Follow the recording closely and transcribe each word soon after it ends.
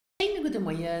Hele gute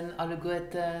Morgen, alle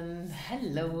Guten.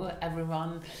 Hello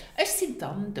everyone. Ich bin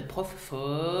dann der Prof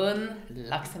von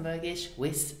Luxembourgish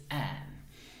with Anne.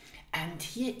 And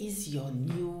here is your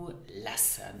new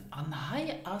lesson. And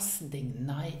here is the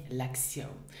new Lektion.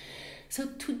 So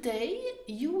today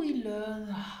you will learn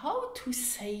how to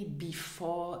say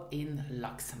before in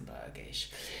Luxembourgish.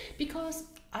 Because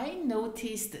I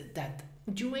noticed that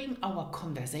during our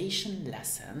conversation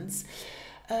lessons,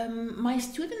 my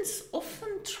students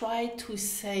often try to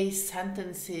say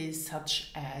sentences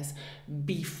such as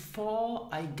before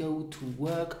I go to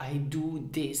work I do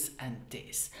this and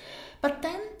this. But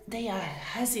then they are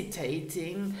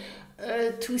hesitating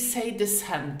to say the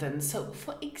sentence. So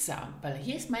for example,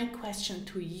 here's my question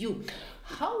to you.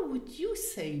 How would you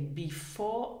say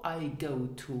before I go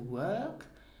to work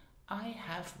I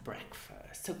have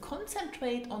breakfast? So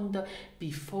concentrate on the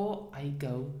before I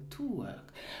go to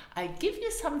work. I give you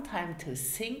some time to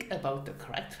think about the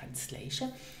correct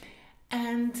translation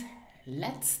and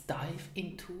let's dive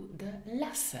into the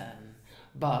lesson.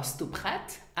 Bist du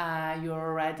prêt? Are you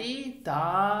ready?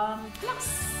 Dann los!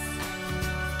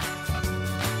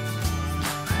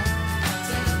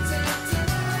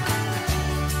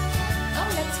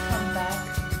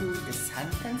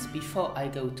 Before I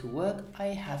go to work, I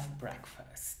have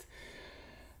breakfast.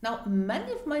 Now,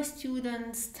 many of my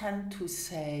students tend to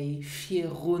say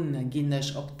Vierun gin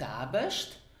ich op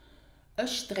d'Abend,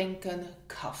 ich trinken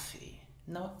Kaffee.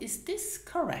 Now, is this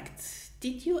correct?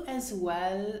 Did you as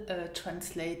well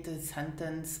translate the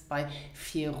sentence by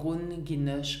Vierun gin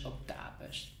ich op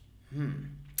d'Abend?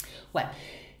 Well,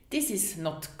 this is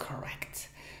not correct.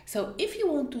 So, if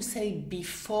you want to say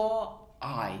before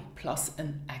I plus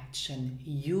an action,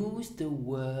 use the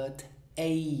word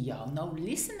eia. Now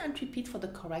listen and repeat for the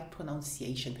correct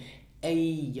pronunciation.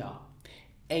 Eia.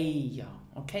 Eia.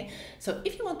 Okay? So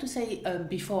if you want to say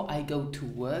before I go to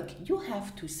work, you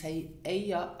have to say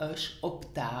eia ich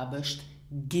op d'Abend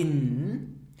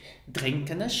gin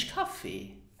drinken ich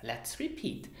Kaffee. Let's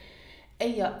repeat.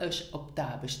 Eia ich op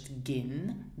d'Abend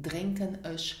gin drinken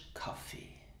ich Kaffee.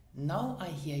 Now I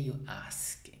hear you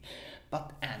asking,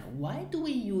 but Anne, why do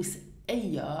we use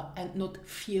eia and not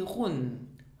vierun?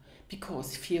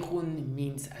 Because vierun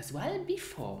means as well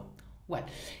before. Well,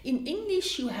 in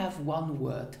English you have one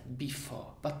word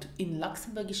before, but in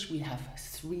Luxembourgish we have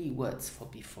three words for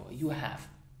before. You have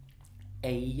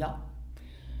eia,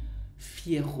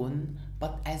 vierun,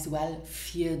 but as well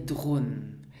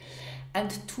vierdrun.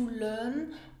 And to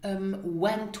learn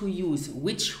when to use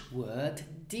which word,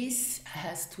 this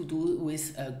has to do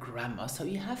with grammar. So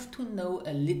you have to know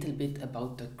a little bit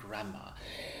about the grammar.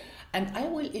 And I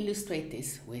will illustrate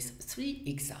this with three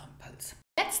examples.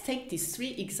 Let's take these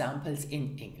three examples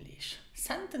in English.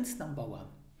 Sentence number 1.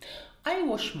 I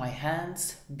wash my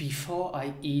hands before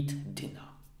I eat dinner.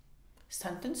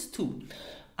 Sentence 2.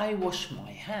 I wash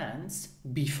my hands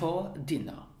before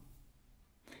dinner.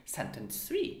 Sentence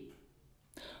 3.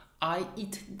 I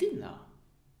eat dinner.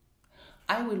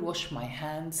 I will wash my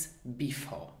hands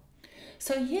before.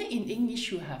 So here in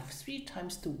English you have 3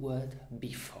 times the word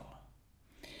before.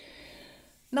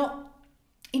 Now,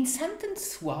 in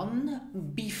sentence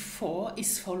 1, before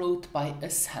is followed by a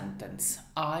sentence.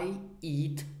 I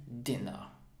eat dinner.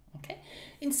 Okay?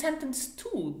 In sentence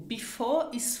 2, before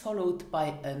is followed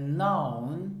by a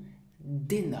noun,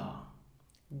 dinner.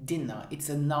 Dinner, it's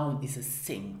a noun, it's a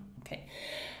thing. Okay?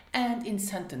 And in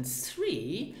sentence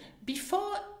 3,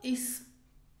 before is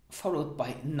followed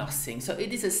by nothing. So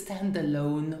it is a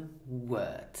standalone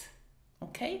word.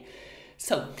 Okay?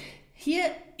 So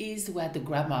here is where the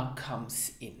grammar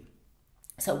comes in.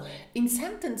 So in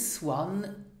sentence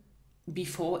 1,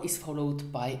 before is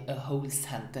followed by a whole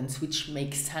sentence which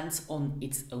makes sense on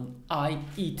its own. I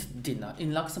eat dinner.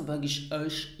 In Luxembourgish,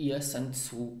 ich esse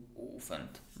zu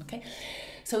Abend. Okay?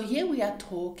 So here we are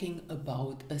talking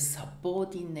about a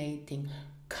subordinating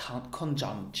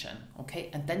conjunction, okay?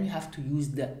 And then you have to use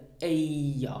the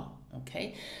eia,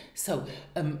 okay? So,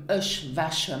 ich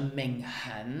wasche mein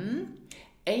Hand,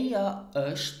 eia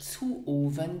ich zu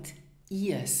Abend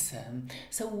esse.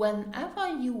 So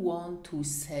whenever you want to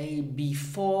say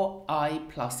before I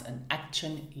plus an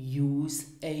action, use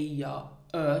eia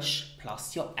ich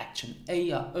plus your action.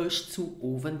 Eia ich zu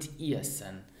Abend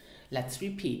essen. Let's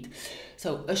repeat.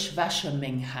 So, ich wasche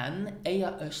mein Hand,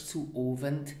 eia ich zu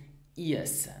Abend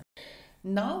essen.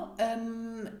 Now,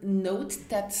 note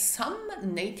that some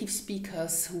native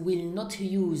speakers will not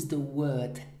use the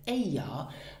word eia,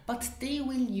 but they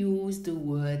will use the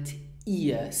word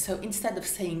ear. So instead of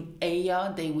saying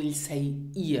eia, they will say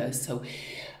ear. So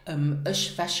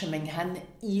Ich wasche meine Hände,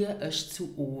 ihr euch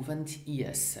zu Abend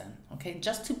essen. Okay,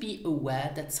 just to be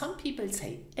aware that some people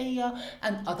say er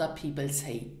and other people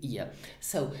say ihr.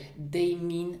 So they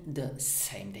mean the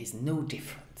same, there's no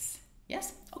difference.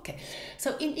 Yes? Okay.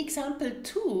 So in example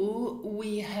 2,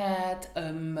 we had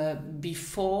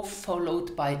before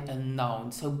followed by a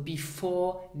noun. So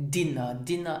before dinner.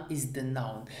 Dinner is the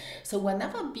noun. So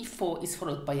whenever before is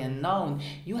followed by a noun,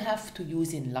 you have to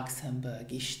use in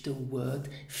Luxembourgish the word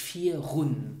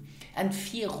vierun. And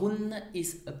vierun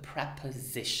is a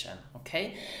preposition.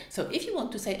 Okay? So if you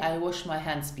want to say I wash my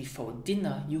hands before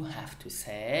dinner, you have to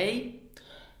say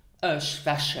ich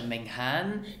wasche meine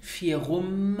Hände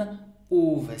vierum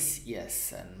Oves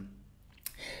essen.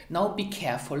 Now be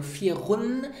careful,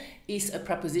 vierun is a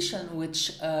preposition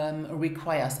which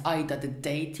requires either the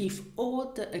dative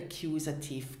or the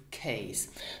accusative case.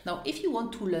 Now if you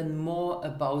want to learn more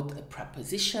about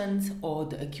prepositions or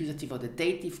the accusative or the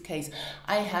dative case,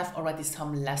 I have already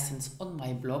some lessons on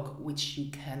my blog which you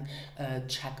can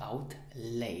check out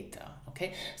later.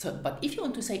 Okay, so but if you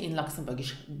want to say in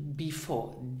Luxembourgish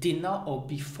before dinner or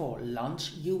before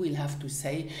lunch, you will have to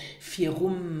say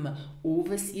vierum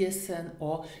Ovesessen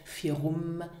or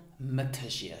vierum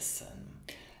Mittagessen.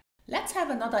 Let's have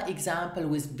another example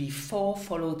with before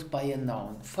followed by a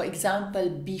noun. For example,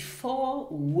 before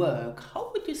work.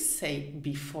 How would you say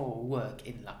before work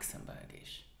in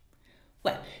Luxembourgish?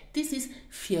 Well, this is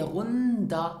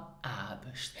vierunda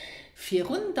Abend.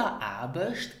 Vierunda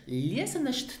Abend lesen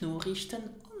nicht Nachrichten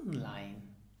online.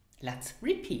 Let's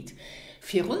repeat.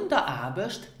 Vierunda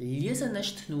Abend lesen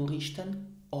nicht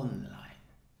Nachrichten online.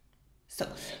 So,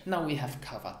 now we have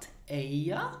covered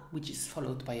eia, which is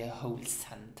followed by a whole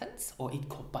sentence, or it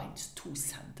combines two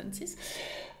sentences.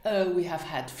 We have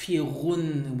had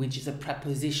vierun, which is a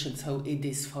preposition, so it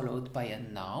is followed by a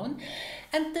noun.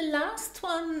 And the last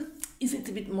one is a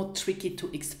little bit more tricky to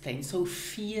explain, so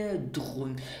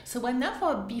vierdrun. So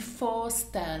whenever before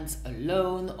stands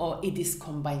alone, or it is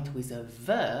combined with a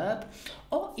verb,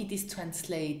 or it is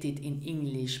translated in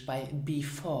English by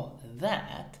before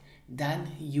that, then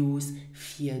use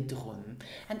vierdrun.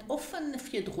 And often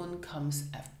vierdrun comes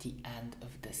at the end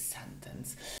of the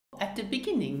sentence. At the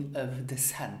beginning of the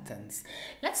sentence.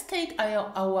 Let's take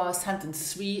our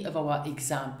sentence 3 of our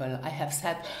example. I have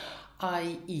said,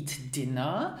 I eat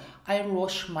dinner, I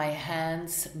wash my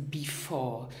hands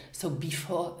before. So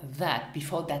before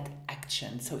that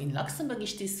action. So in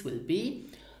Luxembourgish this will be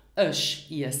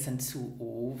ich essen zu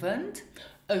Abend,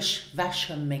 ich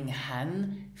wasche meine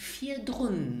Hände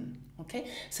vierdrun. Okay,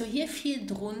 so here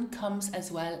vierdrun comes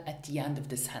as well at the end of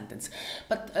the sentence.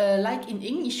 But like in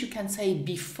English, you can say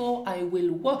before I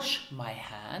will wash my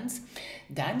hands.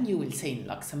 Then you will say in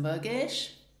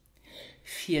Luxembourgish,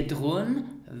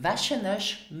 vierdrun waschen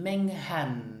ich meine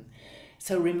Hände.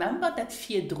 So remember that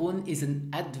vierdrun is an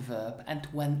adverb, and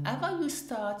whenever you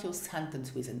start your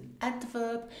sentence with an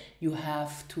adverb, you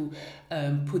have to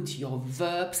put your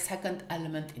verb second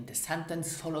element in the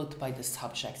sentence followed by the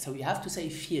subject. So you have to say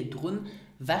vierdrun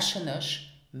waschen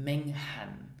ich meine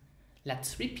Hände.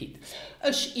 Let's repeat.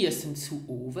 Ich essen zu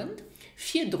Abend,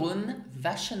 vierdrun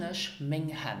waschen ich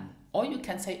meine Hände. Or you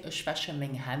can say ich wasche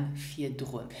meine Hände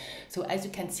vierdrun. So as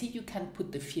you can see, you can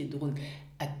put the vierdrun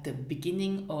at the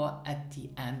beginning or at the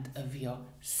end of your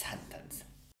sentence.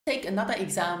 Take another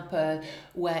example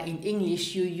where in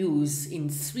English you use in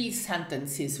 3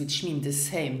 sentences which mean the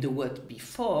same, the word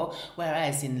before,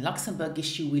 whereas in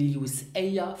Luxembourgish you will use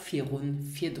eia, vierun,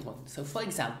 vierdrun. So for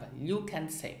example, you can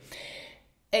say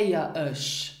eia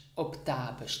ich ob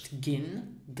d'Abend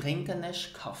gin, trinken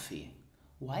ich Kaffee.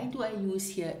 Why do I use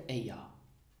here eia?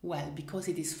 Well, because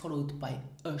it is followed by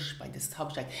ich, by the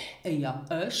subject. Eia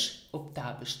ich ob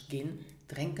d'Abend gin,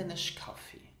 trinken ich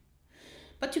Kaffee.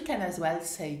 But you can as well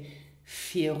say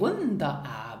vierunda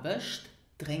Abend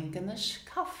trinken ich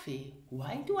Kaffee.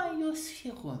 Why do I use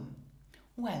vierun?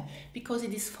 Well, because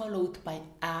it is followed by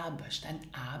Abend, and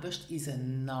Abend is a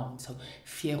noun. So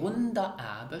vierunda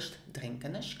Abend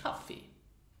trinken ich Kaffee.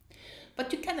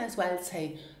 But you can as well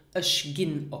say ich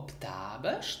gin ob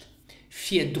d'Abend,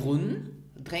 vierdrun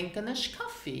trinken ich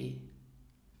Kaffee.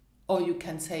 Or you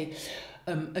can say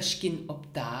ich gin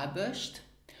ob d'Abend,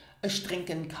 ich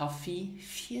trinken Kaffee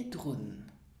vierdrun.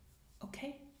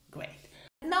 Okay, great.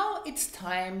 Now it's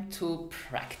time to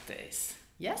practice.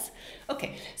 Yes?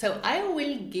 Okay, so I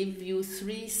will give you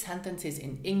 3 sentences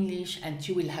in English and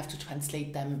you will have to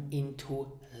translate them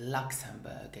into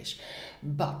Luxembourgish.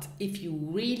 But if you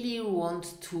really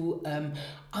want to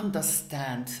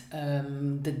understand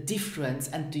the difference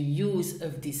and the use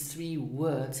of these three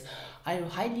words, I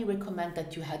highly recommend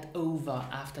that you head over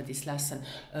after this lesson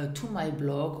to my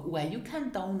blog, where you can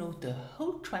download the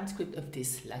whole transcript of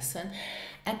this lesson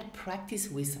and practice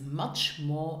with much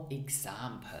more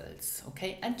examples,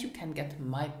 okay? And you can get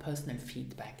my personal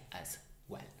feedback as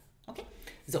well, okay?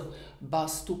 So,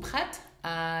 bist du prêt?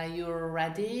 Are you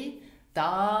ready?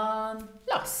 Dann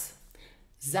los!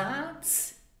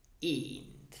 Satz 1.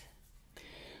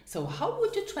 So how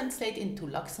would you translate into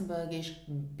Luxembourgish?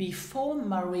 Before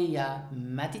Maria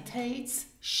meditates,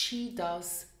 she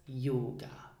does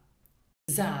yoga.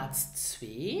 Satz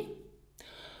 2.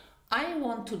 I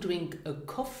want to drink a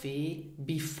coffee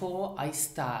before I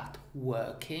start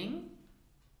working.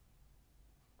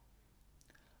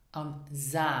 Und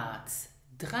Satz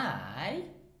 3.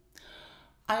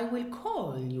 I will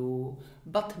call you,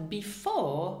 but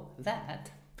before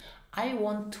that, I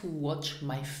want to watch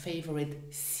my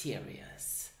favorite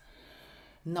series.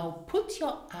 Now put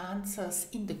your answers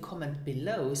in the comment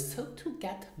below so to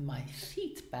get my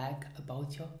feedback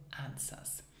about your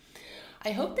answers.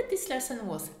 I hope that this lesson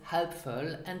was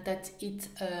helpful and that it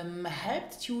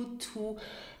helped you to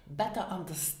better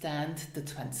understand the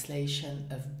translation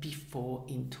of before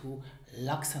into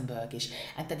Luxembourgish,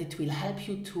 and that it will help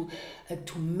you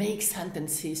to make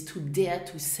sentences, to dare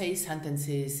to say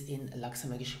sentences in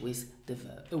Luxembourgish with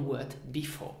the word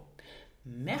before.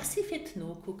 Merci fürs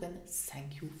Zugucken.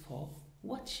 Thank you for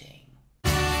watching.